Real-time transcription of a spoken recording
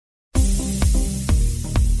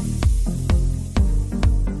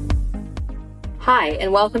Hi,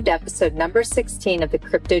 and welcome to episode number 16 of the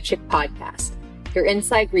Crypto Chick podcast, your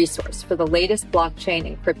inside resource for the latest blockchain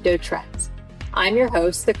and crypto trends. I'm your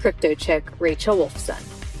host, the Crypto Chick, Rachel Wolfson.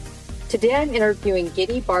 Today I'm interviewing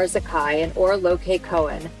Giddy Barzakai and Or Loke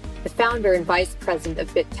Cohen, the founder and vice president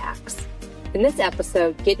of BitTax. In this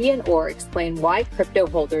episode, Giddy and Or explain why crypto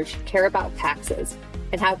holders should care about taxes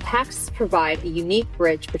and how taxes provide a unique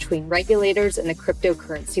bridge between regulators and the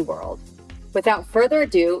cryptocurrency world. Without further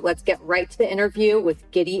ado, let's get right to the interview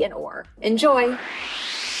with Giddy and Or. Enjoy!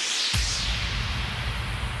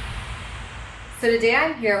 So today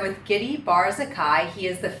I'm here with Giddy Barzakai. He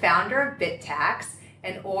is the founder of BitTax,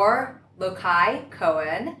 and Or Loke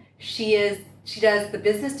Cohen. She does the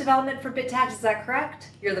business development for BitTax, is that correct?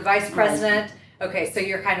 You're the vice president. Okay, so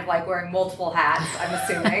you're kind of like wearing multiple hats, I'm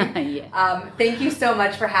assuming. Yeah. Thank you so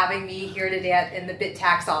much for having me here today in the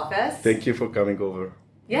BitTax office. Thank you for coming over.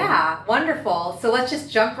 Yeah, wonderful. So let's just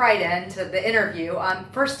jump right into the interview.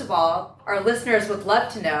 First of all, our listeners would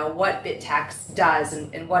love to know what BitTax does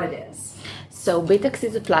and what it is. So BitTax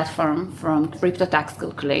is a platform from crypto tax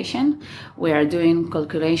calculation. We are doing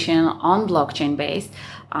calculation on blockchain based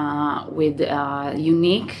with a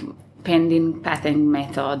unique pending patent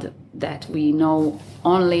method that we know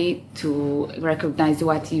only to recognize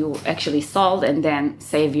what you actually sold and then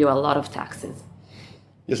save you a lot of taxes.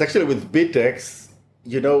 Yes, actually with BitTax,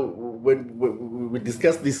 you know, when we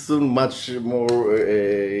discuss this soon much more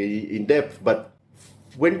in depth, but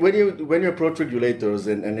when you approach regulators,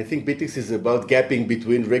 and I think BitTax is about gapping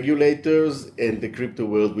between regulators and the crypto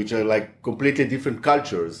world, which are like completely different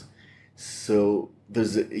cultures. So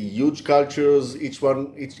there's huge cultures. Each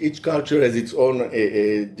culture has its own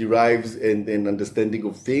derives and understanding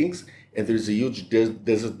of things, and there's a huge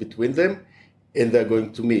desert between them, and they're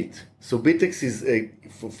going to meet. So BitTax is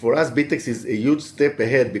for us. BitTax is a huge step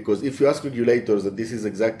ahead, because if you ask regulators, and this is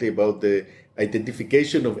exactly about the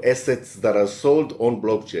identification of assets that are sold on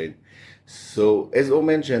blockchain. So as O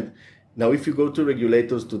mentioned, now if you go to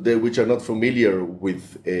regulators today, which are not familiar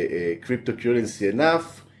with cryptocurrency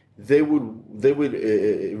enough, they will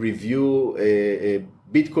review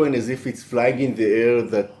Bitcoin as if it's flying in the air,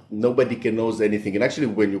 that nobody can know anything. And actually,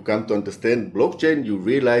 when you come to understand blockchain, you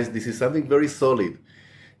realize this is something very solid.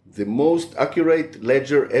 The most accurate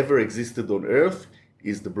ledger ever existed on Earth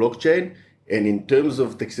is the blockchain. And in terms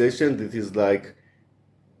of taxation, this is like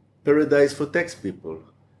paradise for tax people,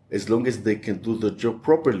 as long as they can do the job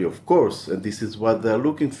properly, of course. And this is what they're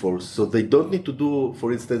looking for. So they don't need to do,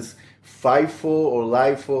 for instance, FIFO or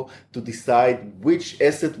LIFO to decide which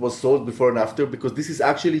asset was sold before and after, because this is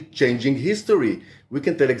actually changing history. We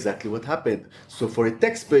can tell exactly what happened. So for a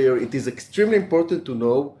taxpayer, it is extremely important to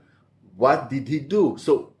know what did he do.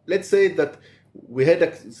 So let's say that we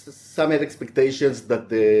had some expectations that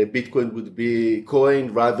the Bitcoin would be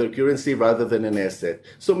currency rather than an asset.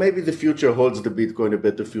 So maybe the future holds the Bitcoin a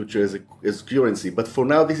better future as currency. But for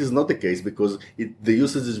now, this is not the case, because the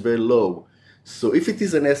usage is very low. So if it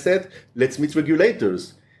is an asset, let's meet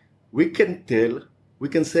regulators. We can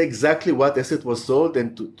say exactly what asset was sold,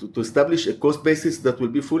 and to establish a cost basis that will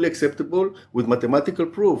be fully acceptable with mathematical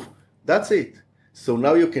proof. That's it. So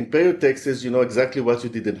now you can pay your taxes, you know exactly what you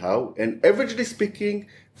did and how. And averagely speaking,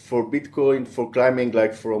 for Bitcoin, for climbing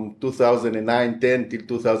like from 2009, 10 till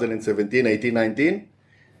 2017, 18, 19,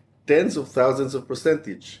 tens of thousands of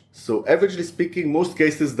percentage. So averagely speaking, most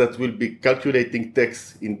cases that will be calculating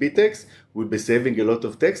tax in BitTax will be saving a lot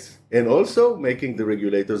of tax and also making the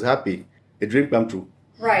regulators happy. A dream come true.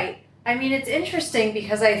 Right. I mean, it's interesting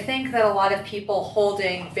because I think that a lot of people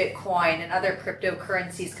holding Bitcoin and other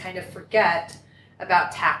cryptocurrencies kind of forget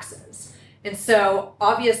about taxes. And so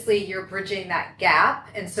obviously you're bridging that gap.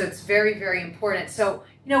 And so it's very, very important. So,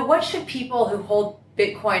 what should people who hold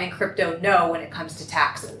Bitcoin and crypto know when it comes to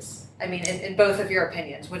taxes? I mean, in both of your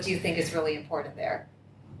opinions, what do you think is really important there?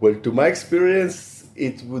 Well, to my experience,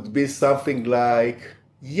 it would be something like,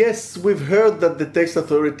 yes, we've heard that the tax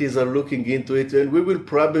authorities are looking into it, and we will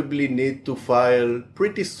probably need to file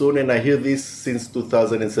pretty soon. And I hear this since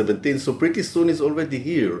 2017. So pretty soon is already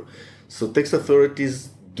here. So tax authorities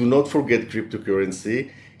do not forget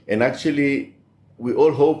cryptocurrency. And actually, we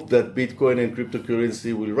all hope that Bitcoin and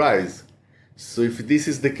cryptocurrency will rise. So if this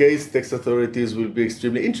is the case, tax authorities will be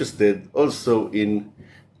extremely interested also in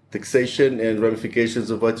taxation and ramifications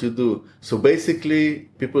of what you do. So basically,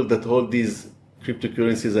 people that hold these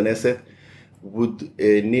cryptocurrencies as an asset would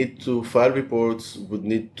need to file reports, would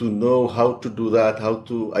need to know how to do that, how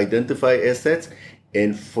to identify assets.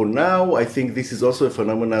 And for now, I think this is also a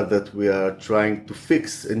phenomenon that we are trying to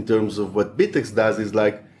fix in terms of what BitTax does, is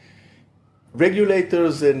like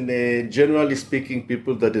Regulators and generally speaking,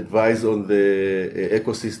 people that advise on the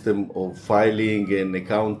ecosystem of filing and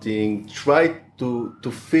accounting try to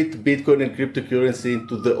fit Bitcoin and cryptocurrency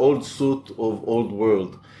into the old suit of old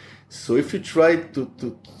world. So if you try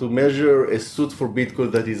to measure a suit for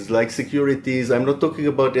Bitcoin that is like securities, I'm not talking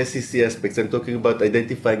about SEC aspects, I'm talking about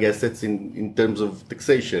identifying assets in terms of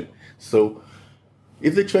taxation. So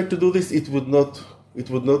if they try to do this, it would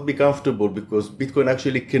not be comfortable because Bitcoin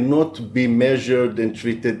actually cannot be measured and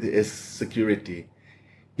treated as security.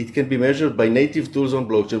 It can be measured by native tools on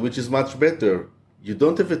blockchain, which is much better. You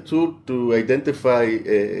don't have a tool to identify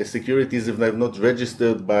securities if they're not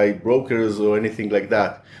registered by brokers or anything like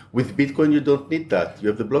that. With Bitcoin, you don't need that. You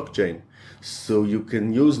have the blockchain. So you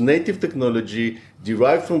can use native technology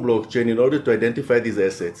derived from blockchain in order to identify these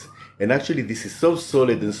assets. And actually, this is so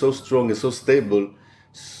solid and so strong and so stable.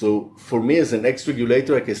 So for me as an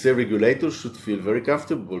ex-regulator, I can say regulators should feel very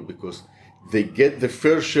comfortable because they get the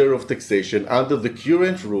fair share of taxation under the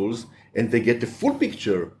current rules and they get the full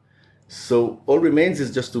picture. So all remains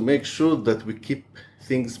is just to make sure that we keep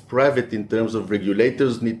things private in terms of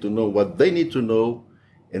regulators need to know what they need to know,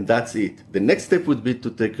 and that's it. The next step would be to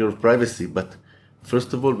take care of privacy, but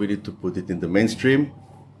first of all, we need to put it in the mainstream.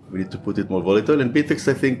 We need to put it more volatile, and BitX,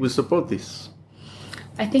 I think, will support this.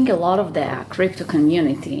 I think a lot of the crypto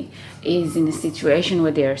community is in a situation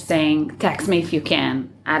where they're saying, tax me if you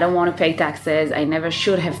can. I don't want to pay taxes. I never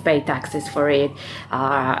should have paid taxes for it.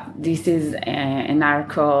 This is a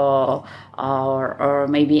narco or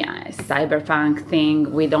maybe a cyberpunk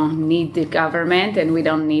thing. We don't need the government and we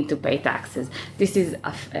don't need to pay taxes. This is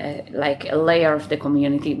like a layer of the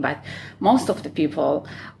community, but most of the people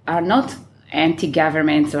are not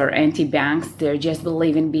anti-governments or anti-banks. They just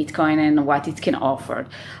believe in Bitcoin and what it can offer.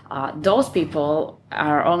 Those people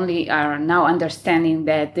are now understanding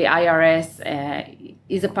that the IRS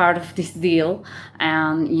is a part of this deal,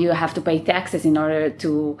 and you have to pay taxes in order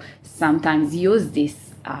to sometimes use this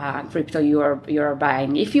crypto you're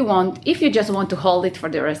buying. If you just want to hold it for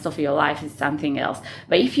the rest of your life, it's something else.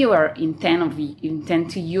 But if you are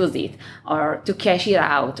intend to use it or to cash it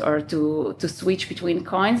out or to switch between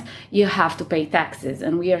coins, you have to pay taxes.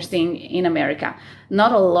 And we are seeing in America,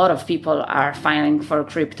 not a lot of people are filing for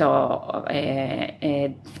crypto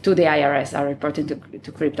to the IRS, are reporting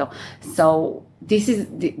to crypto. So this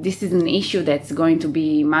is an issue that's going to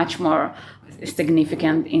be much more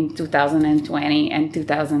significant in 2020 and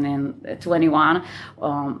 2021,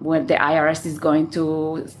 when the IRS is going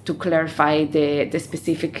to clarify the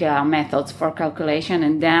specific methods for calculation,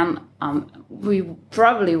 and then we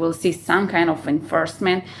probably will see some kind of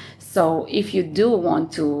enforcement. So if you do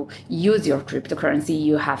want to use your cryptocurrency,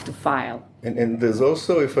 you have to file. And there's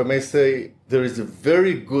also, if I may say, there is a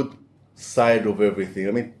very good side of everything.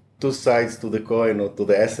 I mean, two sides to the coin or to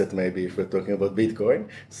the asset, maybe, if we're talking about Bitcoin.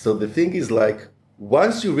 So the thing is, like,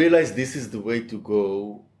 once you realize this is the way to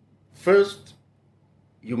go, first,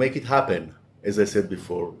 you make it happen. As I said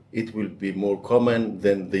before, it will be more common,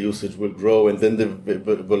 then the usage will grow, and then the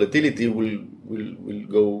volatility will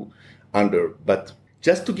go under. But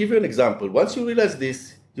just to give you an example, once you realize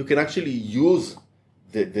this, you can actually use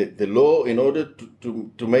the law in order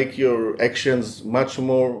to make your actions much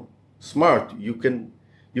more smart. You can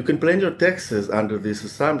plan your taxes under these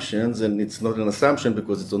assumptions, and it's not an assumption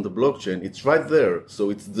because it's on the blockchain. It's right there. So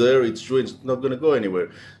it's there, it's true, it's not going to go anywhere.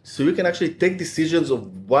 So you can actually take decisions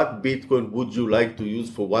of what Bitcoin would you like to use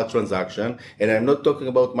for what transaction. And I'm not talking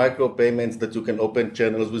about micropayments that you can open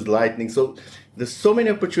channels with Lightning. So there's so many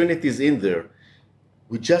opportunities in there.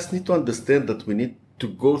 We just need to understand that we need to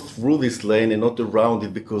go through this lane and not around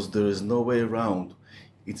it, because there is no way around.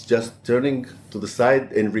 It's just turning to the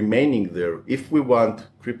side and remaining there. If we want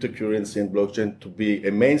cryptocurrency and blockchain to be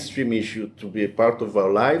a mainstream issue, to be a part of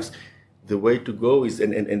our lives, the way to go is,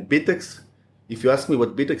 and BitX, if you ask me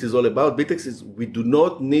what BitX is all about, BitX is, we do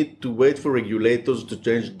not need to wait for regulators to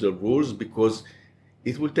change the rules, because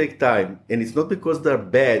it will take time. And it's not because they're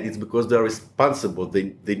bad, it's because they're responsible.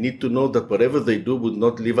 They need to know that whatever they do would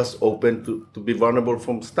not leave us open to be vulnerable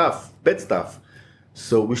from bad stuff.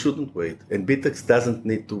 So we shouldn't wait. And BitX doesn't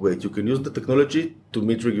need to wait. You can use the technology to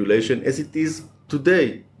meet regulation as it is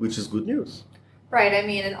today, which is good news. Right. I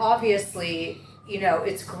mean, and obviously,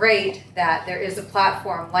 it's great that there is a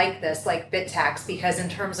platform like this, like BitTax, because in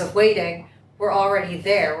terms of waiting, we're already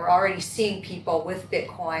there. We're already seeing people with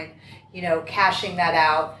Bitcoin, cashing that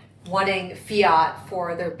out, wanting fiat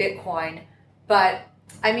for their Bitcoin. But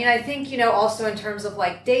I mean, I think, also in terms of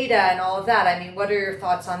like data and all of that, I mean, what are your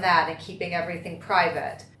thoughts on that and keeping everything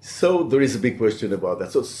private? So there is a big question about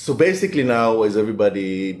that. So basically now, as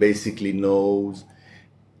everybody basically knows,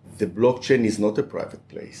 the blockchain is not a private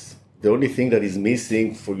place. the only thing that is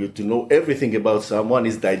missing for you to know everything about someone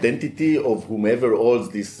is the identity of whomever owns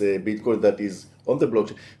this Bitcoin that is on the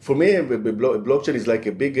blockchain. For me, a blockchain is like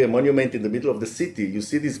a big monument in the middle of the city. You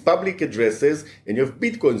see these public addresses and you have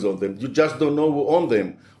Bitcoins on them. You just don't know who owns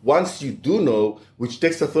them. Once you do know, which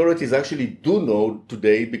tax authorities actually do know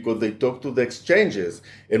today because they talk to the exchanges.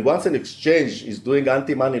 And once an exchange is doing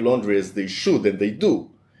anti-money laundering as they should, and they do,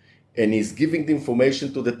 and is giving the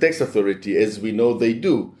information to the tax authority as we know they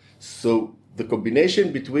do. So the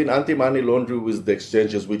combination between anti-money laundering with the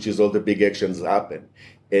exchanges, which is all the big actions happen,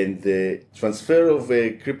 and the transfer of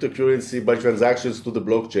cryptocurrency by transactions to the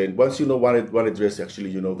blockchain, once you know one address, actually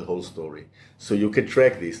you know the whole story. So you can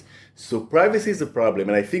track this. So privacy is a problem,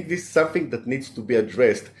 and I think this is something that needs to be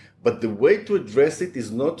addressed. But the way to address it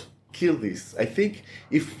is not kill this. I think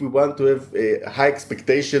if we want to have high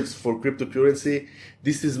expectations for cryptocurrency,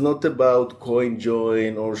 this is not about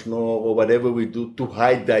CoinJoin or Schnorr or whatever we do to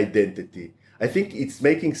hide the identity. I think it's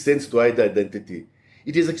making sense to hide the identity.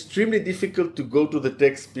 It is extremely difficult to go to the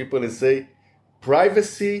tax people and say,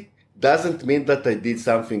 privacy doesn't mean that I did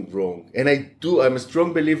something wrong. And I'm a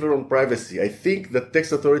strong believer on privacy. I think that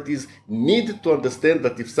tax authorities need to understand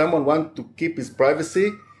that if someone wants to keep his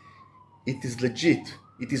privacy, it is legit.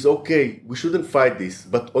 It is okay. We shouldn't fight this.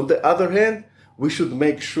 But on the other hand, we should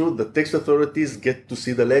make sure that tax authorities get to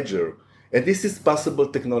see the ledger. And this is possible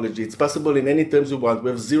technology. It's possible in any terms we want. We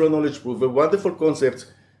have zero knowledge proof. We have wonderful concepts.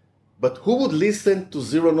 But who would listen to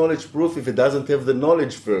zero knowledge proof if it doesn't have the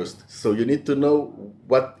knowledge first? So you need to know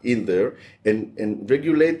what's in there. And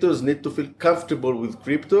regulators need to feel comfortable with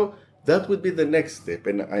crypto. That would be the next step.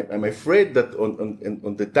 And I'm afraid that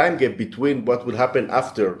on the time gap between what will happen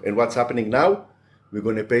after and what's happening now, we're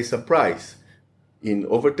going to pay some price. In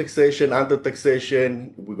overtaxation,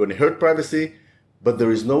 under-taxation, we're going to hurt privacy. But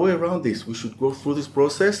there is no way around this. We should go through this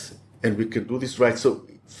process and we can do this right. So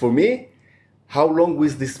for me, how long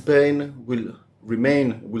will this pain will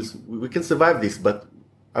remain? We can survive this, but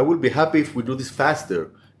I will be happy if we do this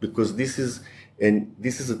faster, because this is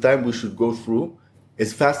a time we should go through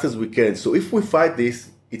as fast as we can. So if we fight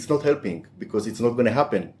this, it's not helping because it's not going to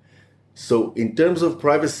happen. So in terms of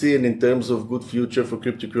privacy and in terms of good future for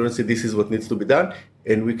cryptocurrency, this is what needs to be done,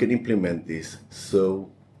 and we can implement this. So,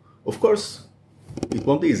 of course, it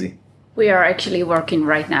won't be easy. We are actually working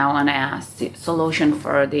right now on a solution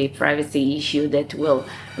for the privacy issue that will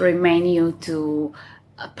remain you to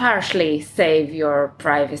partially save your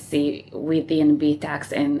privacy within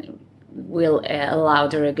BTax and will allow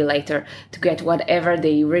the regulator to get whatever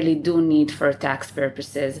they really do need for tax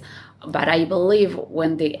purposes. But I believe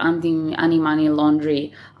when the anti-money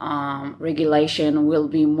laundering regulation will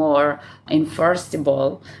be more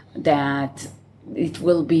enforceable, that it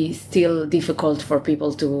will be still difficult for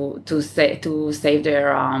people to save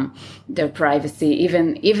their privacy,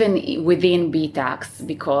 even within BTax,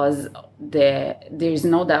 because there is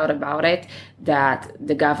no doubt about it that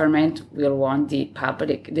the government will want the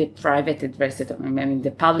private addresses,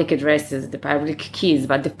 the public addresses, the public keys,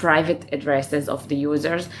 but the private addresses of the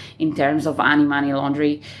users in terms of anti-money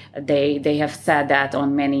laundering. They have said that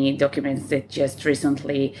on many documents that just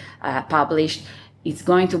recently published. It's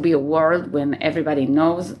going to be a world when everybody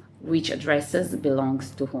knows which addresses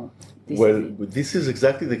belongs to whom. This is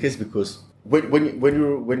exactly the case, because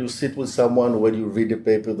when you sit with someone, when you read a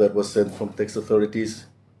paper that was sent from tax authorities,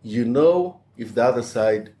 you know if the other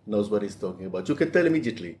side knows what he's talking about. You can tell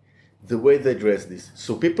immediately the way they address this.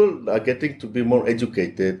 So people are getting to be more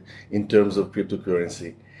educated in terms of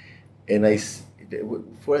cryptocurrency. And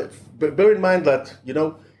bear in mind that,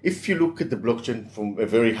 if you look at the blockchain from a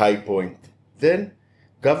very high point, then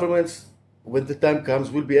governments, when the time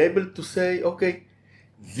comes, will be able to say, okay,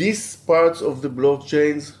 these parts of the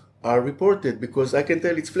blockchains are reported because I can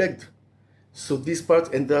tell it's flagged. So these parts,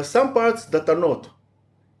 and there are some parts that are not.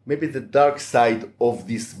 Maybe the dark side of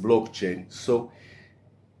this blockchain. So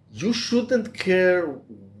you shouldn't care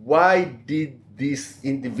why did this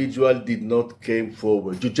individual did not came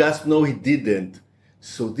forward. You just know he didn't.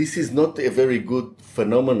 So this is not a very good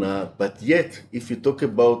phenomena, but yet, if you talk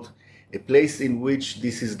about a place in which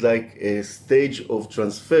this is like a stage of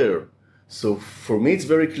transfer. So for me, it's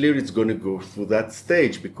very clear it's going to go through that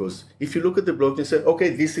stage, because if you look at the blockchain and say, okay,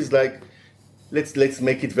 this is like, let's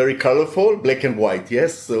make it very colorful, black and white,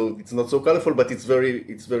 yes? So it's not so colorful, but it's very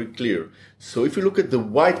clear. So if you look at the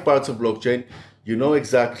white parts of blockchain, you know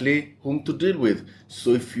exactly whom to deal with.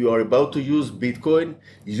 So if you are about to use Bitcoin,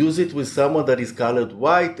 use it with someone that is colored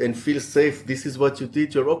white and feel safe. This is what you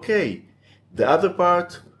did, you're okay. The other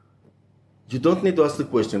part, you don't need to ask the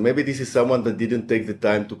question. Maybe this is someone that didn't take the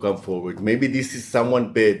time to come forward. Maybe this is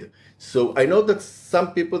someone bad. So I know that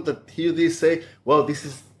some people that hear this say, wow, this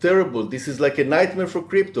is terrible. This is like a nightmare for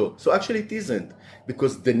crypto. So actually it isn't.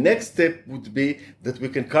 Because the next step would be that we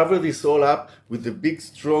can cover this all up with a big,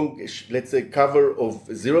 strong, let's say, cover of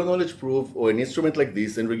zero knowledge proof or an instrument like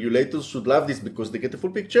this. And regulators should love this because they get the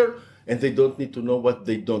full picture and they don't need to know what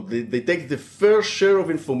they don't. They take the fair share of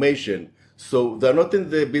information. So they're not in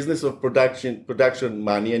the business of production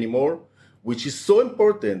money anymore, which is so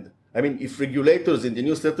important. I mean, if regulators in the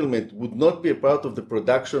new settlement would not be a part of the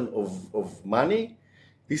production of money,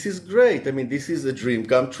 this is great. I mean, this is a dream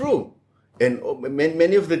come true. And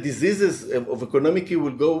many of the diseases of economy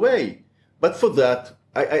will go away. But for that,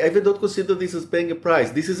 I even don't consider this as paying a price.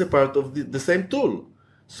 This is a part of the same tool.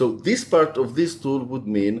 So this part of this tool would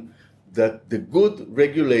mean that the good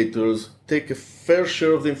regulators take a fair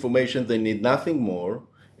share of the information they need, nothing more.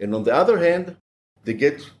 And on the other hand, they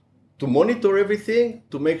get to monitor everything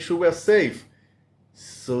to make sure we're safe.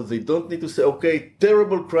 So they don't need to say, okay,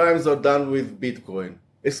 terrible crimes are done with Bitcoin.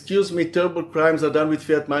 Excuse me, terrible crimes are done with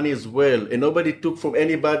fiat money as well. And nobody took from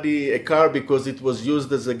anybody a car because it was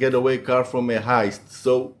used as a getaway car from a heist.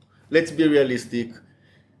 So let's be realistic.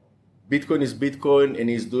 Bitcoin is Bitcoin and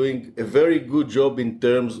is doing a very good job in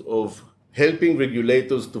terms of helping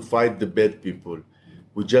regulators to fight the bad people.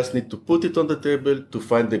 We just need to put it on the table to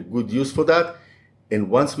find a good use for that. And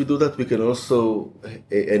once we do that, we can also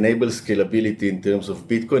enable scalability in terms of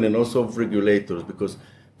Bitcoin and also of regulators. Because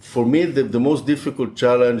for me, the most difficult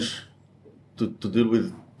challenge to deal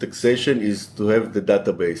with taxation is to have the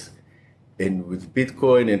database. And with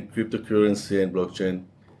Bitcoin and cryptocurrency and blockchain,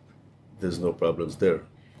 there's no problems there.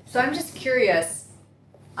 So I'm just curious.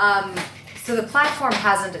 So the platform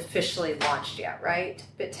hasn't officially launched yet, right?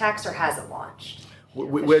 BitTax or hasn't launched?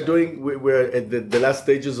 We're at the last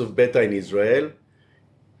stages of beta in Israel.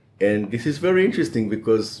 And this is very interesting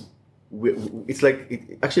because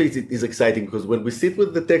it's exciting because when we sit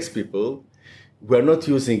with the tax people, we're not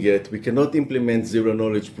using it. We cannot implement zero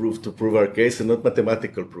knowledge proof to prove our case and not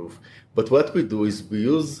mathematical proof. But what we do is we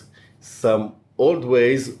use some old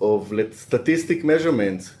ways of statistic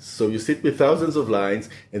measurements. So you sit with thousands of lines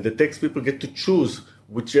and the tax people get to choose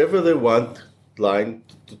whichever they want line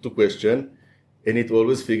to question. And it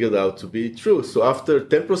always figured out to be true. So after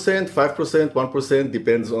 10%, 5%, 1%,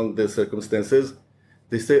 depends on the circumstances,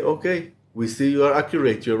 they say, okay, we see you are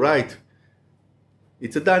accurate, you're right.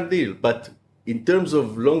 It's a done deal. But in terms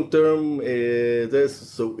of long-term,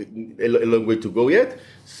 there's a long way to go yet.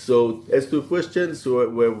 So as to questions,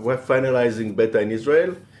 we're finalizing beta in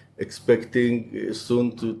Israel, expecting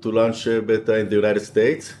soon to launch beta in the United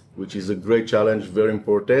States, which is a great challenge, very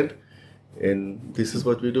important. And this is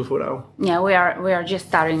what we do for now. Yeah, we are just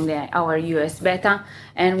starting our US beta,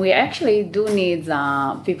 and we actually do need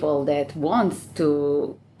people that wants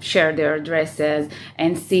to share their addresses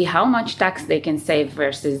and see how much tax they can save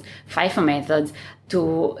versus FIFO methods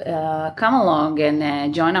to come along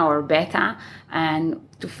and join our beta and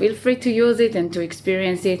to feel free to use it and to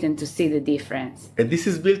experience it and to see the difference. And this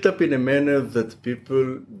is built up in a manner that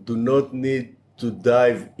people do not need to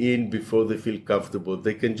dive in before they feel comfortable.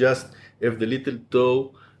 They can just have the little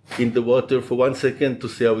toe in the water for 1 second to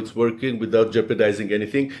see how it's working without jeopardizing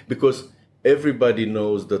anything, because everybody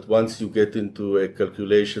knows that once you get into a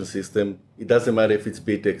calculation system, it doesn't matter if it's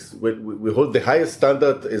BitX. We hold the highest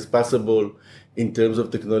standard as possible in terms of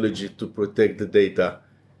technology to protect the data.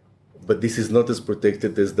 But this is not as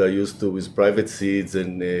protected as they're used to with private seeds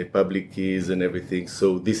and public keys and everything.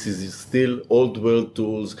 So this is still old world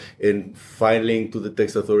tools and filing to the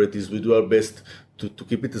tax authorities. We do our best to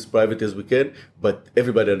keep it as private as we can, but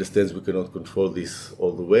everybody understands we cannot control this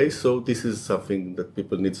all the way. So this is something that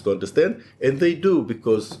people need to understand. And they do,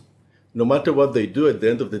 because no matter what they do, at the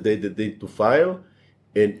end of the day, they need to file.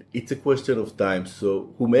 And it's a question of time.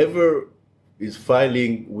 So whomever is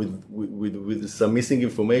filing with some missing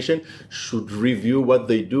information should review what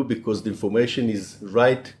they do, because the information is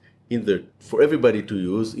right in there for everybody to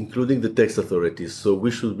use, including the tax authorities. So we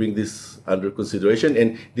should bring this under consideration.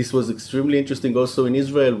 And this was extremely interesting also in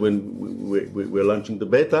Israel when we're launching the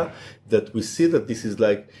beta, that we see that this is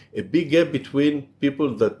like a big gap between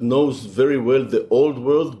people that knows very well the old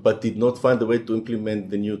world but did not find a way to implement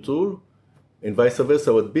the new tool. And vice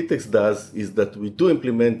versa, what BitX does is that we do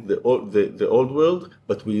implement the old world,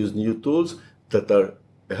 but we use new tools that are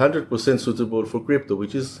 100% suitable for crypto,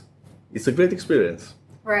 it's a great experience.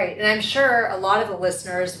 Right, and I'm sure a lot of the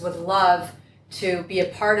listeners would love to be a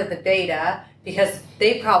part of the beta because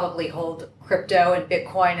they probably hold crypto and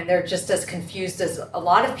Bitcoin, and they're just as confused as a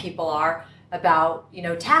lot of people are about,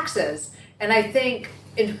 taxes. And I think,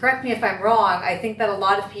 and correct me if I'm wrong, I think that a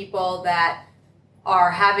lot of people that are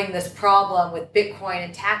having this problem with Bitcoin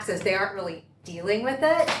and taxes, they aren't really dealing with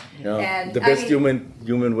it. Yeah. And the best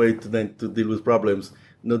human way to deal with problems,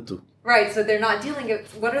 not to. Right, so they're not dealing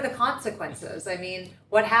with, what are the consequences? I mean,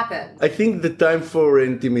 what happened? I think the time for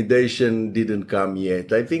intimidation didn't come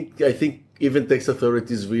yet. I think even tax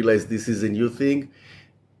authorities realize this is a new thing.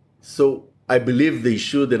 So I believe they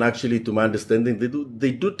should, and actually to my understanding,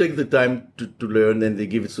 they do take the time to learn, and they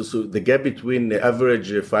give it. So the gap between the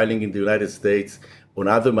average filing in the United States on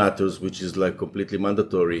other matters, which is like completely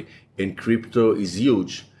mandatory, and crypto is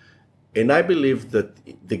huge. And I believe that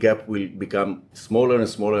the gap will become smaller and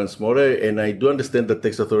smaller and smaller. And I do understand that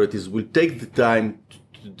tax authorities will take the time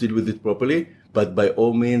to deal with it properly. But by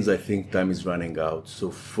all means, I think time is running out.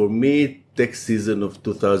 So for me, tax season of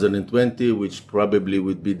 2020, which probably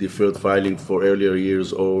would be deferred filing for earlier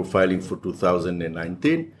years or filing for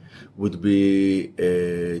 2019, would be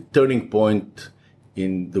a turning point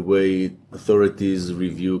in the way authorities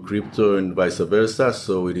review crypto and vice versa.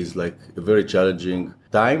 So it is like a very challenging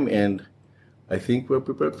time, and I think we're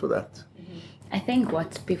prepared for that. I think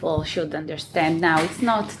what people should understand now, it's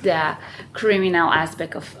not the criminal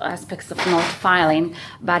aspects of not filing,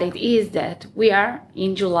 but it is that we are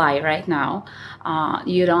in July right now.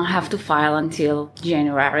 You don't have to file until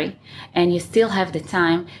January, and you still have the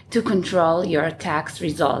time to control your tax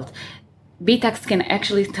result. BitTax can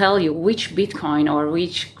actually tell you which Bitcoin or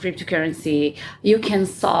which cryptocurrency you can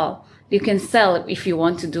sell. You can sell if you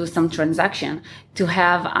want to do some transaction to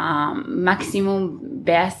have maximum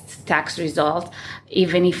best tax result,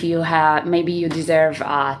 even if you have, maybe you deserve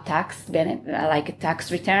a tax benefit, like a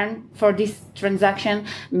tax return for this transaction.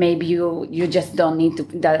 Maybe you just don't need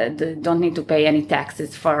to pay any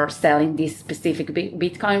taxes for selling this specific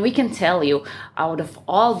Bitcoin. We can tell you out of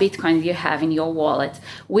all Bitcoins you have in your wallet,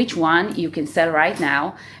 which one you can sell right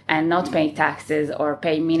now and not pay taxes or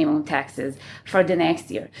pay minimum taxes for the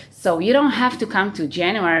next year. So you don't have to come to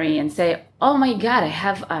January and say, oh my God, I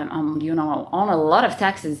have, on a lot of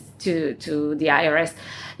taxes to the IRS.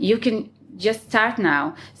 You can just start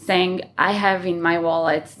now saying, I have in my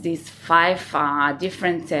wallet these 5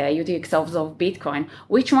 different UTXOs of Bitcoin.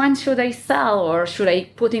 Which one should I sell or should I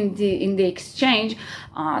put in the exchange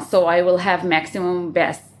so I will have maximum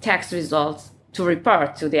best tax results to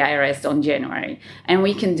report to the IRS on January? And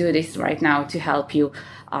we can do this right now to help you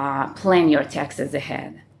plan your taxes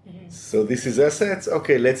ahead. So this is assets.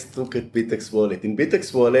 Okay, let's look at BitTax Wallet. In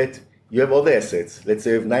BitTax Wallet, you have all the assets. Let's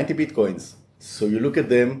say you have 90 Bitcoins. So you look at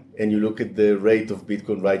them and you look at the rate of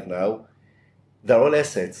Bitcoin right now. They're all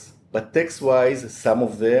assets. But tax-wise, some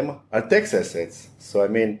of them are tax assets. So I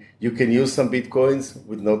mean, you can use some Bitcoins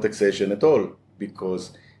with no taxation at all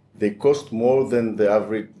because they cost more than the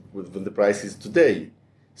average, than the price is today.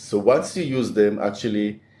 So once you use them,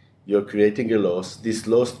 actually, you're creating a loss. This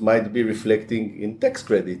loss might be reflecting in tax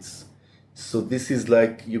credits. So this is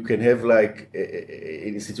like, you can have like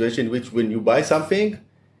a situation in which when you buy something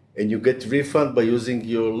and you get refund by using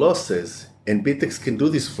your losses, and BitTax can do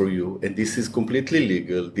this for you, and this is completely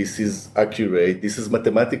legal, this is accurate, this is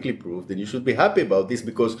mathematically proved, and you should be happy about this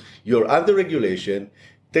because you're under regulation.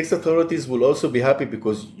 Tax authorities will also be happy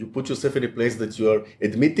because you put yourself in a place that you are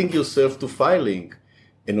admitting yourself to filing,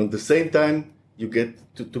 and at the same time, you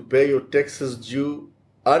get to pay your taxes due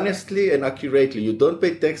honestly and accurately. You don't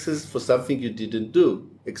pay taxes for something you didn't do.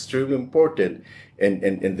 Extremely important. And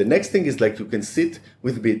the next thing is like you can sit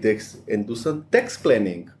with BitTax and do some tax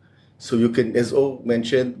planning. So you can, as O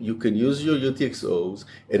mentioned, you can use your UTXOs,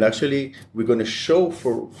 and actually we're going to show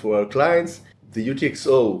for our clients the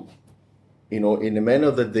UTXO, in a manner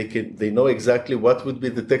that they know exactly what would be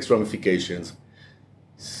the tax ramifications.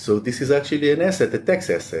 So this is actually an asset, a tax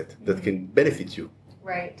asset that can benefit you.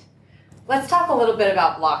 Right. Let's talk a little bit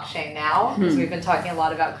about blockchain now, because we've been talking a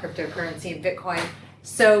lot about cryptocurrency and Bitcoin.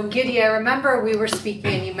 So Gidi, I remember we were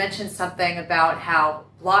speaking and you mentioned something about how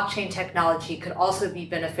blockchain technology could also be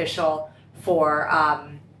beneficial for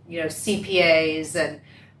CPAs and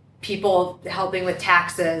people helping with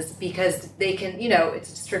taxes because they can, it's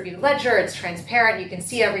a distributed ledger, it's transparent, you can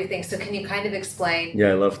see everything. So can you kind of explain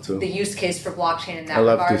I love to. The use case for blockchain in that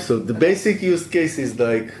regard? I love to. So the basic use case is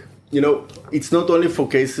like, it's not only for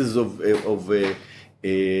cases of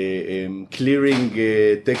clearing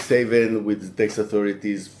tax haven with tax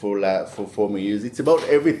authorities for former years. It's about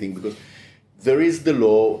everything because there is the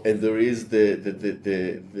law and there is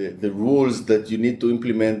the rules that you need to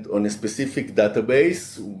implement on a specific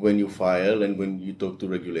database when you file and when you talk to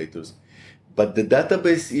regulators. But the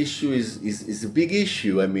database issue is a big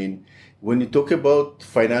issue. I mean, when you talk about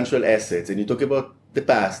financial assets and you talk about the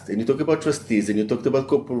past, and you talk about trustees, and you talked about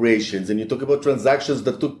corporations, and you talk about transactions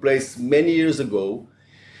that took place many years ago,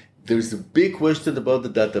 there's a big question about the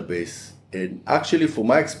database. And actually, from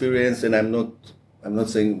my experience, and I'm not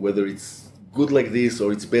saying whether it's good like this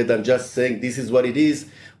or it's bad, I'm just saying this is what it is.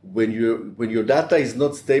 When your data is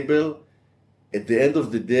not stable, at the end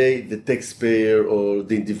of the day, the taxpayer or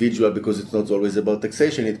the individual, because it's not always about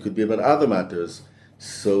taxation, it could be about other matters.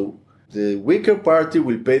 So the weaker party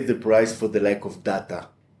will pay the price for the lack of data.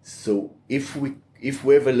 So if we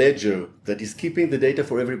have a ledger that is keeping the data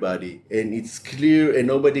for everybody and it's clear and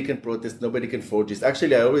nobody can protest, nobody can forge it.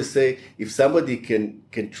 Actually, I always say if somebody can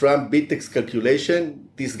trump BitTEX calculation,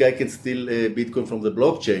 this guy can steal Bitcoin from the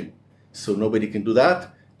blockchain. So nobody can do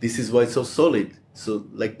that. This is why it's so solid. So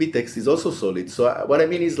like BitTEX is also solid. So what I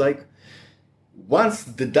mean is like once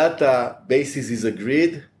the data basis is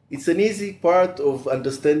agreed, it's an easy part of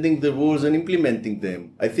understanding the rules and implementing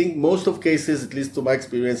them. I think most of cases, at least to my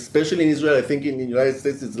experience, especially in Israel, I think in the United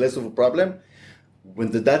States it's less of a problem.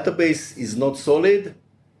 When the database is not solid,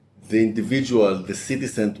 the individual, the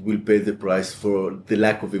citizen will pay the price for the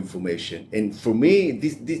lack of information. And for me,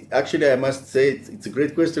 this actually, I must say, it's a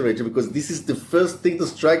great question, Rachel, because this is the first thing to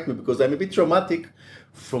strike me, because I'm a bit traumatic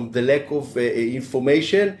from the lack of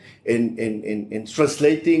information and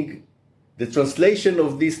translating the translation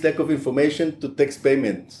of this lack of information to tax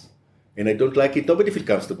payments. And I don't like it. Nobody feels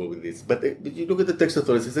comfortable with this. But you look at the tax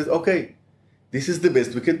authority, it says, okay, this is the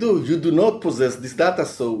best we can do. You do not possess this data,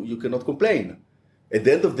 so you cannot complain. At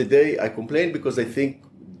the end of the day, I complain because I think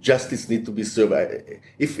justice needs to be served.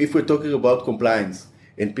 If we're talking about compliance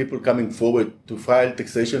and people coming forward to file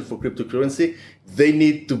taxation for cryptocurrency, they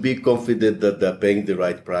need to be confident that they're paying the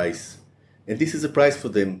right price. And this is a price for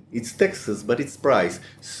them. It's taxes, but it's price.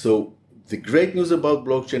 So the great news about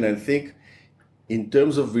blockchain, I think, in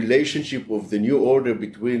terms of relationship of the new order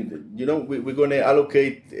between, we're going to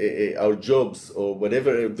allocate our jobs or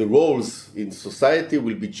whatever the roles in society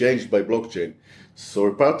will be changed by blockchain. So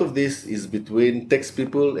a part of this is between tax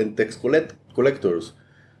people and tax collectors.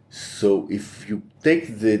 So if you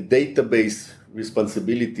take the database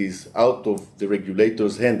responsibilities out of the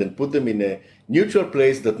regulator's hand and put them in a neutral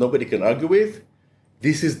place that nobody can argue with,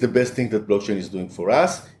 this is the best thing that blockchain is doing for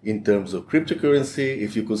us in terms of cryptocurrency.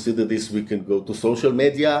 If you consider this, we can go to social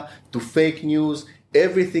media, to fake news.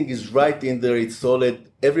 Everything is right in there. It's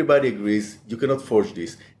solid. Everybody agrees. You cannot forge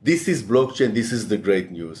this. This is blockchain. This is the great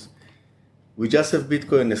news. We just have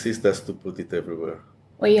Bitcoin assist us to put it everywhere.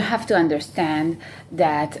 Well, you have to understand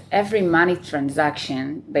that every money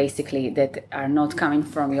transaction, basically, that are not coming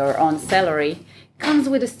from your own salary, comes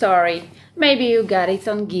with a story. Maybe you got it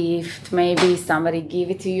on gift, maybe somebody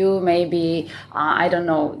gave it to you, maybe, I don't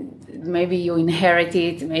know, maybe you inherit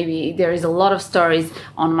it, maybe there is a lot of stories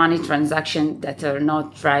on money transaction that are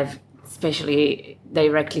not derived, especially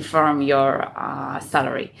directly from your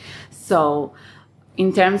salary. So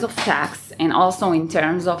in terms of tax and also in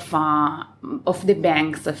terms of the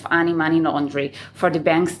banks, of any money laundering, for the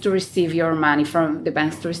banks to receive your money, from the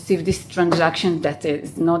banks to receive this transaction that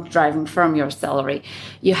is not driving from your salary,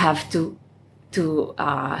 you have to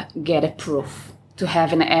get a proof, to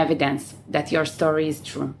have an evidence that your story is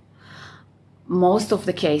true. Most of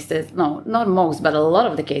the cases, no, not most, but a lot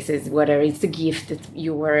of the cases, whether it's a gift that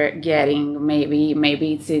you were getting,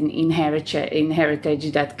 maybe it's an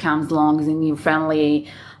inheritance that comes along in your family,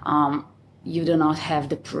 you do not have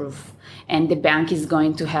the proof, and the bank is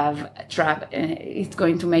going to have it's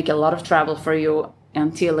going to make a lot of trouble for you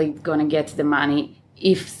until it's going to get the money.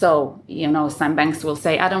 If so, some banks will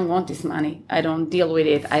say, I don't want this money. I don't deal with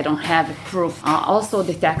it. I don't have a proof. Also,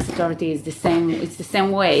 the tax authority is the same. It's the same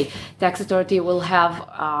way. Tax authority will have,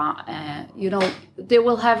 they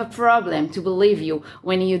will have a problem to believe you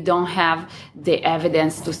when you don't have the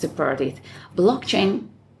evidence to support it. Blockchain,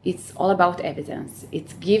 it's all about evidence.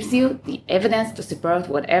 It gives you the evidence to support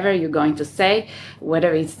whatever you're going to say,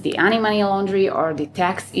 whether it's the anti-money laundering or the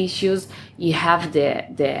tax issues. You have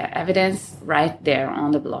the evidence right there on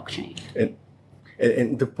the blockchain.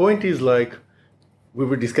 And the point is, like, we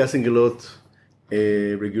were discussing a lot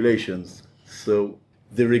regulations. So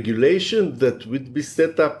the regulation that would be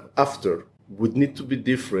set up after would need to be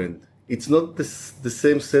different. It's not the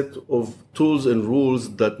same set of tools and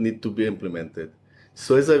rules that need to be implemented.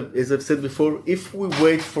 So as I've said before, if we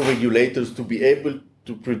wait for regulators to be able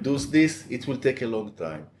to produce this, it will take a long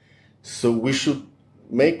time. So we should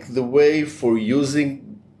make the way for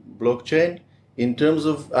using blockchain in terms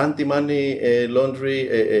of anti-money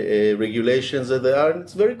laundering regulations that there are. And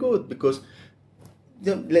it's very good because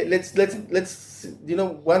let's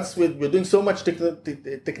once we're doing so much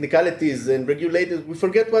technicalities and regulators, we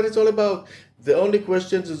forget what it's all about. The only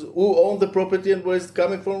question is who owns the property and where it's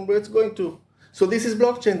coming from, where it's going to. So this is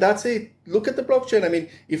blockchain. That's it. Look at the blockchain. I mean,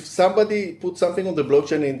 if somebody puts something on the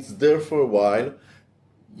blockchain and it's there for a while,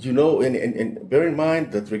 and bear in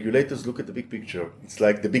mind that regulators look at the big picture. It's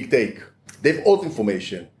like the big take. They have all the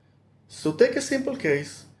information. So take a simple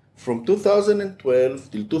case from 2012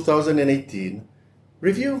 till 2018.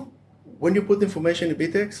 Review. When you put information in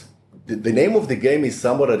BitX, the name of the game is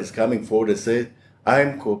someone that is coming forward and says,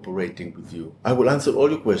 I'm cooperating with you. I will answer all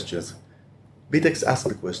your questions. BitX asks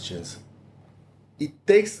the questions. It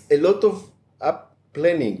takes a lot of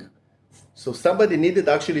planning. So somebody needed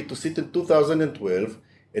actually to sit in 2012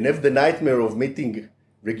 and have the nightmare of meeting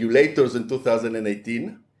regulators in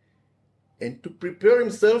 2018 and to prepare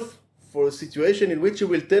himself for a situation in which he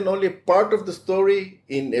will tell only a part of the story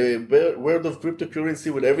in a world of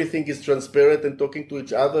cryptocurrency where everything is transparent and talking to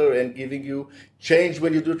each other and giving you change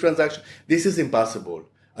when you do transaction. This is impossible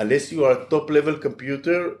unless you are a top-level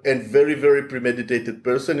computer and very, very premeditated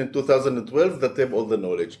person in 2012 that have all the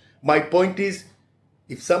knowledge. My point is,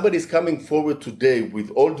 if somebody is coming forward today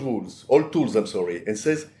with old tools, and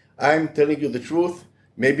says, I'm telling you the truth,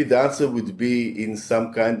 maybe the answer would be in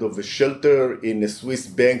some kind of a shelter in a Swiss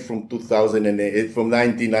bank from 2008, from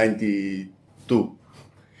 1992.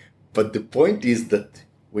 But the point is that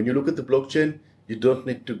when you look at the blockchain, you don't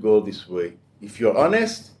need to go this way. If you're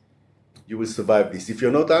honest, you will survive this. If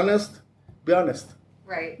you're not honest, be honest.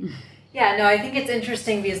 Right. Yeah, no, I think it's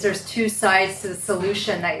interesting because there's two sides to the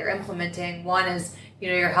solution that you're implementing. One is,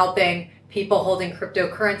 you're helping people holding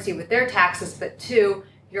cryptocurrency with their taxes, but two,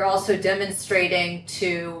 you're also demonstrating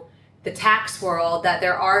to the tax world that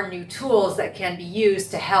there are new tools that can be used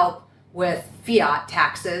to help with fiat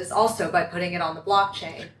taxes also by putting it on the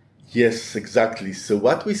blockchain. Yes, exactly. So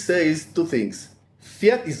what we say is two things.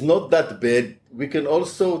 Fiat is not that bad. We can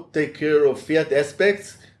also take care of fiat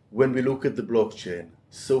aspects when we look at the blockchain.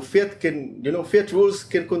 So fiat rules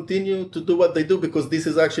can continue to do what they do because this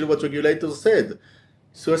is actually what regulators said.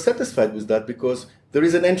 So we're satisfied with that because there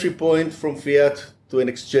is an entry point from fiat to an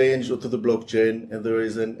exchange or to the blockchain, and there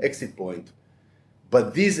is an exit point.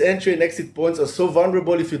 But these entry and exit points are so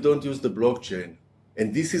vulnerable if you don't use the blockchain.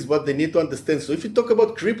 And this is what they need to understand. So if you talk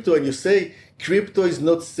about crypto and you say crypto is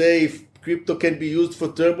not safe, crypto can be used for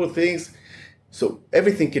terrible things, so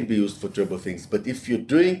everything can be used for terrible things. But if you're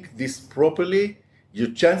doing this properly,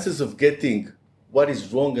 your chances of getting what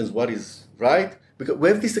is wrong and what is right, because we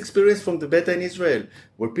have this experience from the beta in Israel,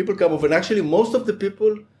 where people come over, and actually most of the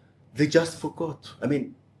people, they just forgot. I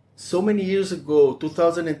mean, so many years ago,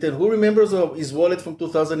 2010, who remembers his wallet from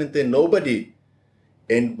 2010? Nobody.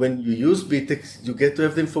 And when you use BitX, you get to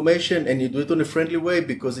have the information, and you do it in a friendly way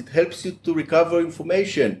because it helps you to recover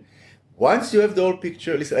information. Once you have the whole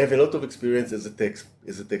picture, listen, I have a lot of experience as a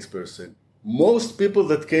tax person. Most people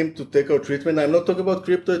that came to take our treatment, I'm not talking about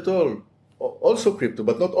crypto at all, also crypto,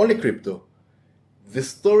 but not only crypto. The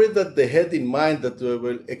story that they had in mind that they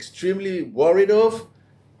were extremely worried of,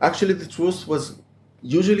 actually the truth was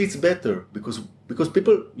usually it's better because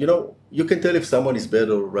people, you can tell if someone is bad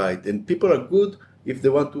or right, and people are good if they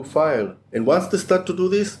want to file. And once they start to do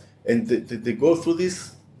this and they go through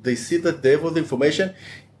this, they see that they have all the information.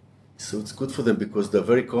 So it's good for them because they're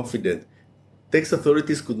very confident. Tax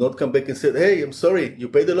authorities could not come back and say, hey, I'm sorry, you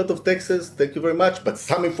paid a lot of taxes, thank you very much, but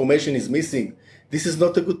some information is missing. This is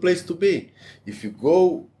not a good place to be. If you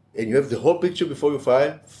go and you have the whole picture before you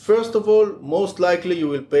file, first of all, most likely you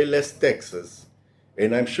will pay less taxes.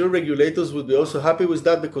 And I'm sure regulators will be also happy with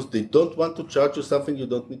that because they don't want to charge you something you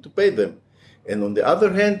don't need to pay them. And on the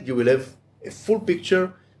other hand, you will have a full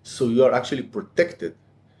picture, so you are actually protected.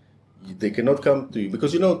 They cannot come to you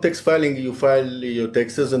because tax filing, you file your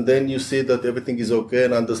taxes and then you see that everything is okay,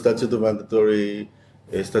 and under statute of mandatory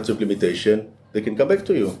statute of limitation, they can come back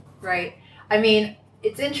to you. Right. I mean,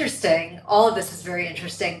 it's interesting. All of this is very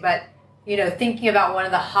interesting, but thinking about one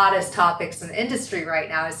of the hottest topics in the industry right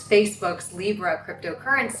now is Facebook's Libra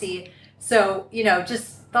cryptocurrency. So,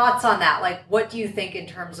 just thoughts on that. Like, what do you think in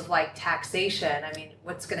terms of taxation? I mean,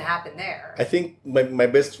 what's going to happen there? I think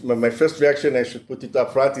my first reaction, I should put it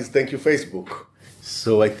up front, is thank you, Facebook.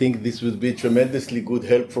 So I think this would be tremendously good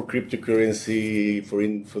help for cryptocurrency, for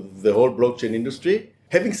the whole blockchain industry.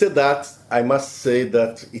 Having said that, I must say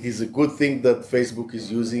that it is a good thing that Facebook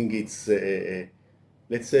is using its,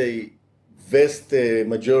 let's say, vast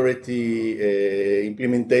majority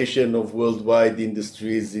implementation of worldwide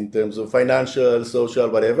industries in terms of financial, social,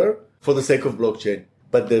 whatever, for the sake of blockchain.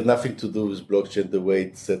 But there's nothing to do with blockchain the way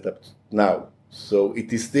it's set up now. So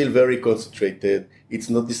it is still very concentrated. It's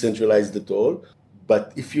not decentralized at all.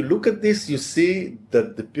 But if you look at this, you see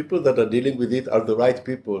that the people that are dealing with it are the right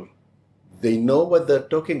people. They know what they're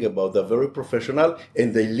talking about. They're very professional,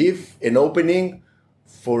 and they leave an opening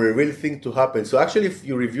for a real thing to happen. So actually, if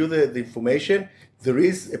you review the information, there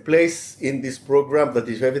is a place in this program that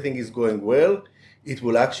if everything is going well, it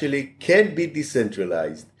will actually can be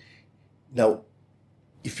decentralized. Now,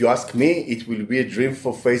 if you ask me, it will be a dream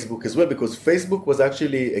for Facebook as well, because Facebook was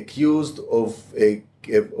actually accused of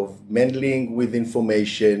meddling with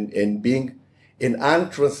information and being an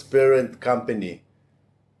untransparent company.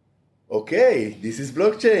 Okay, this is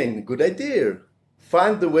blockchain. Good idea.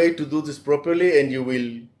 Find the way to do this properly and you will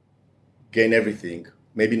gain everything.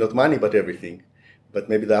 Maybe not money, but everything. But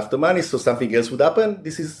maybe the after money, so something else would happen.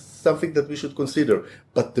 This is something that we should consider.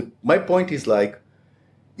 But my point is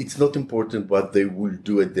it's not important what they will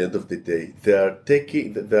do at the end of the day.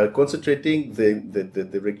 They are concentrating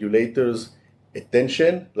the regulators'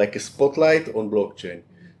 attention like a spotlight on blockchain.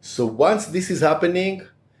 So once this is happening,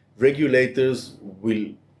 regulators will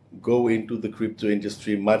go into the crypto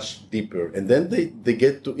industry much deeper. And then they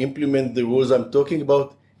get to implement the rules I'm talking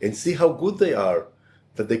about and see how good they are,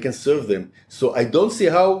 that they can serve them. So I don't see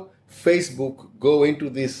how Facebook go into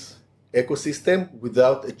this ecosystem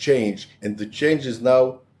without a change. And the change is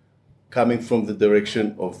now coming from the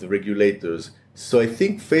direction of the regulators. So I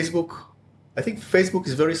think Facebook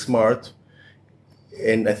is very smart.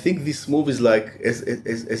 And I think this move is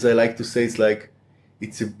as I like to say,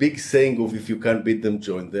 it's a big saying of if you can't beat them,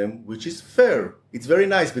 join them, which is fair. It's very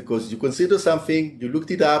nice because you consider something, you looked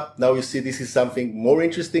it up, now you see this is something more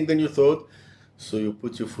interesting than you thought, so you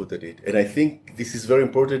put your foot at it. And I think this is very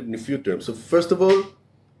important in a few terms. So first of all,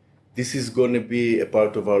 this is going to be a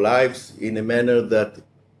part of our lives in a manner that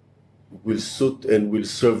will suit and will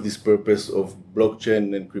serve this purpose of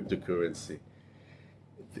blockchain and cryptocurrency.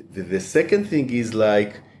 The second thing is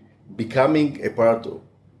becoming a part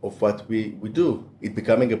of what we do. It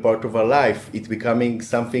becoming a part of our life. It becoming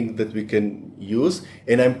something that we can use.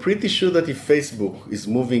 And I'm pretty sure that if Facebook is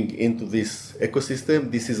moving into this ecosystem,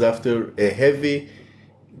 this is after a heavy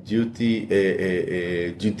due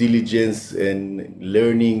diligence and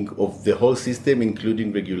learning of the whole system,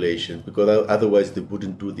 including regulation, because otherwise they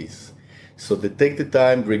wouldn't do this. So they take the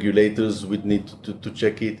time, regulators would need to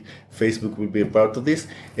check it, Facebook will be a part of this.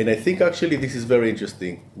 And I think actually this is very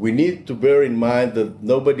interesting. We need to bear in mind that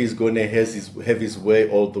nobody is going to have his way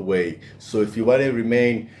all the way. So if you want to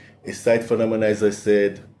remain a side phenomenon, as I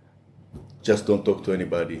said, just don't talk to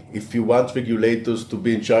anybody. If you want regulators to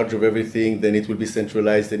be in charge of everything, then it will be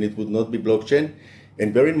centralized and it would not be blockchain.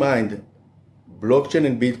 And bear in mind, blockchain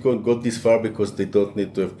and Bitcoin got this far because they don't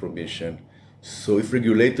need to have permission. So if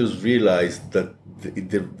regulators realize that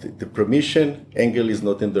the permission angle is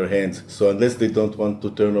not in their hands, so unless they don't want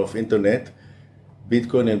to turn off internet,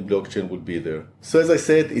 Bitcoin and blockchain will be there. So as I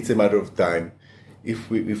said, it's a matter of time.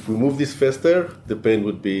 If we move this faster, the pain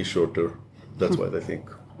would be shorter. That's what I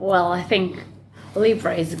think. Well, I think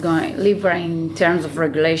Libra in terms of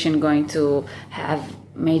regulation, going to have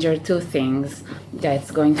major two things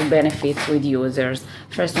that's going to benefit with users.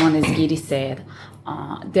 First one is Gidi said,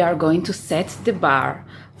 they are going to set the bar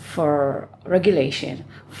for regulation,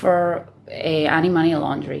 for anti-money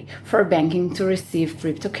laundering, for banking to receive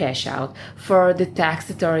crypto cash out, for the tax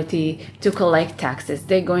authority to collect taxes.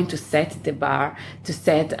 They're going to set the bar, to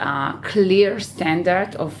set a clear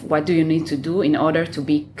standard of what do you need to do in order to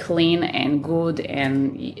be clean and good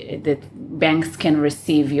and that banks can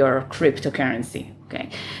receive your cryptocurrency. Okay.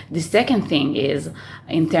 The second thing is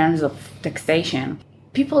in terms of taxation.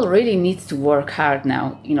 People really need to work hard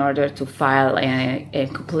now in order to file a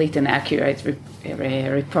complete and accurate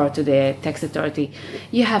report to the tax authority.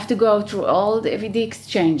 You have to go through all the everyday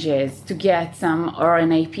exchanges to get some, or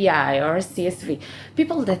an API or a CSV.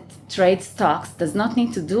 People that trade stocks does not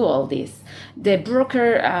need to do all this. The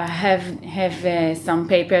broker have some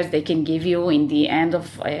papers they can give you in the end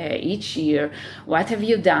of each year. What have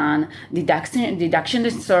you done? Deduction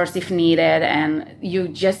the source if needed, and you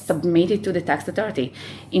just submit it to the tax authority.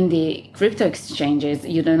 In the crypto exchanges,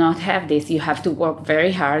 you do not have this. You have to work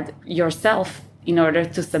very hard yourself in order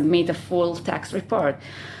to submit a full tax report.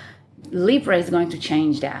 Libra is going to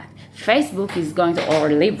change that. Facebook is going to, or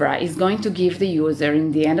Libra is going to give the user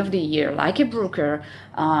in the end of the year, like a broker,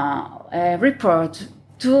 a report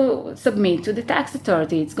to submit to the tax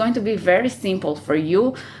authority. It's going to be very simple for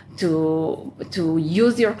you to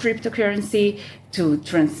use your cryptocurrency, to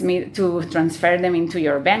transfer them into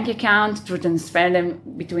your bank account, to transfer them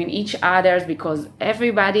between each others, because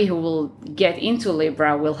everybody who will get into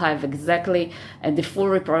Libra will have exactly the full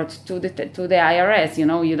report to the IRS.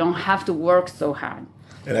 You don't have to work so hard.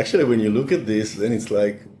 And actually, when you look at this, then it's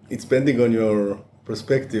like it's depending on your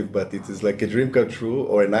perspective, but it is like a dream come true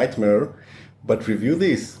or a nightmare. But review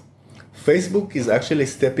this. Facebook is actually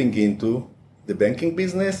stepping into the banking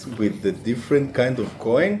business with a different kind of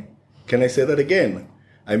coin. Can I say that again?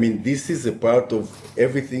 I mean, this is a part of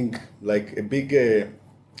everything, like a big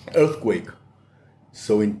earthquake.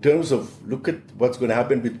 So in terms of, look at what's going to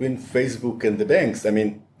happen between Facebook and the banks. I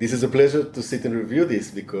mean, this is a pleasure to sit and review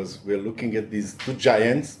this because we're looking at these two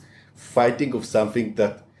giants fighting of something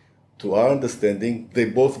that, to our understanding, they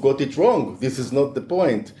both got it wrong. This is not the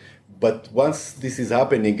point. But once this is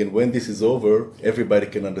happening and when this is over, everybody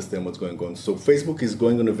can understand what's going on. So Facebook is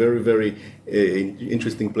going on a very, very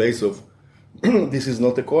interesting place of, this is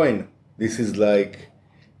not a coin. This is like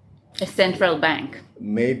a central bank.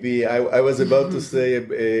 Maybe I was about to say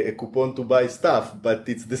a coupon to buy stuff, but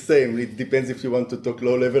it's the same. It depends if you want to talk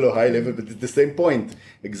low level or high level, but it's the same point.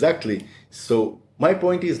 Exactly. So my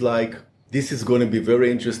point is like, this is going to be very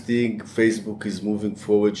interesting. Facebook is moving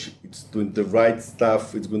forward. It's doing the right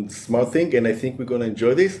stuff. It's doing the smart thing. And I think we're going to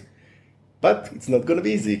enjoy this. But it's not going to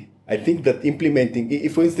be easy. I think that implementing,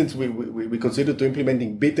 if for instance, we consider to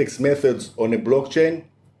implementing BitX methods on a blockchain,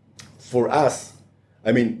 for us,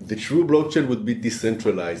 I mean, the true blockchain would be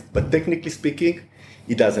decentralized. But technically speaking,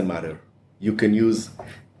 it doesn't matter. You can use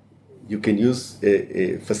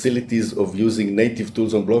facilities of using native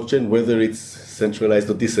tools on blockchain, whether it's centralized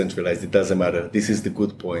or decentralized, it doesn't matter. This is the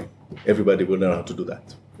good point. Everybody will know how to do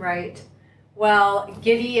that. Right. Well,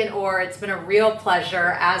 Gidi and Or, it's been a real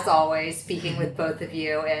pleasure, as always, speaking with both of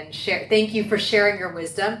you, and thank you for sharing your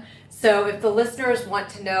wisdom. So if the listeners want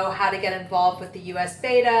to know how to get involved with the US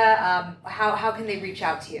beta, how can they reach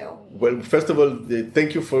out to you? Well, first of all,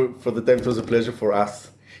 thank you for the time. It was a pleasure for us.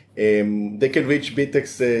 They can reach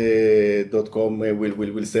bitex.com.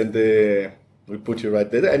 We'll send we'll put you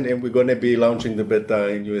right there, and we're going to be launching the beta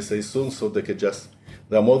in USA soon, so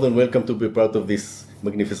they're more than welcome to be part of this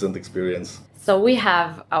magnificent experience. So we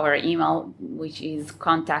have our email, which is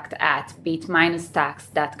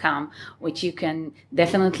contact@bit-tax.com, which you can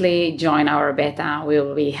definitely join our beta. We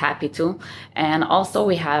will be happy to. And also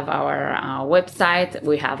we have our website,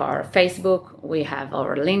 we have our Facebook, we have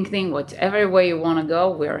our LinkedIn, whatever way you want to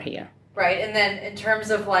go, we're here. Right, and then in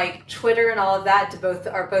terms of like Twitter and all of that,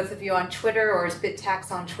 are both of you on Twitter, or is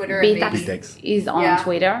BitTax on Twitter? BitTax is on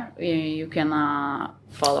Twitter. You can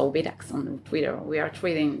follow BitTax on Twitter. We are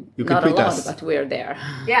tweeting not a lot, but we're there.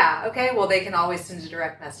 Yeah, okay. Well, they can always send a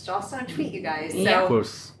direct message also and tweet you guys. Yeah, so, of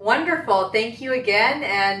course. Wonderful. Thank you again.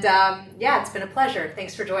 And it's been a pleasure.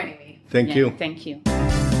 Thanks for joining me. Thank you. Thank you.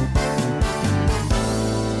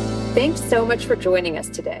 Thanks so much for joining us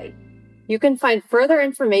today. You can find further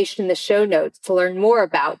information in the show notes to learn more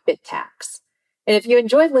about BitTax. And if you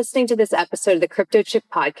enjoyed listening to this episode of the Crypto Chick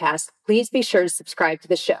podcast, please be sure to subscribe to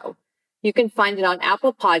the show. You can find it on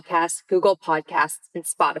Apple Podcasts, Google Podcasts, and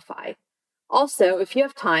Spotify. Also, if you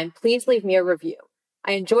have time, please leave me a review.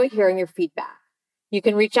 I enjoy hearing your feedback. You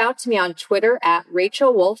can reach out to me on Twitter at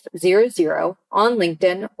RachelWolf00, on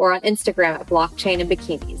LinkedIn, or on Instagram at Blockchain and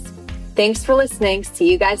Bikinis. Thanks for listening. See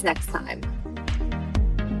you guys next time.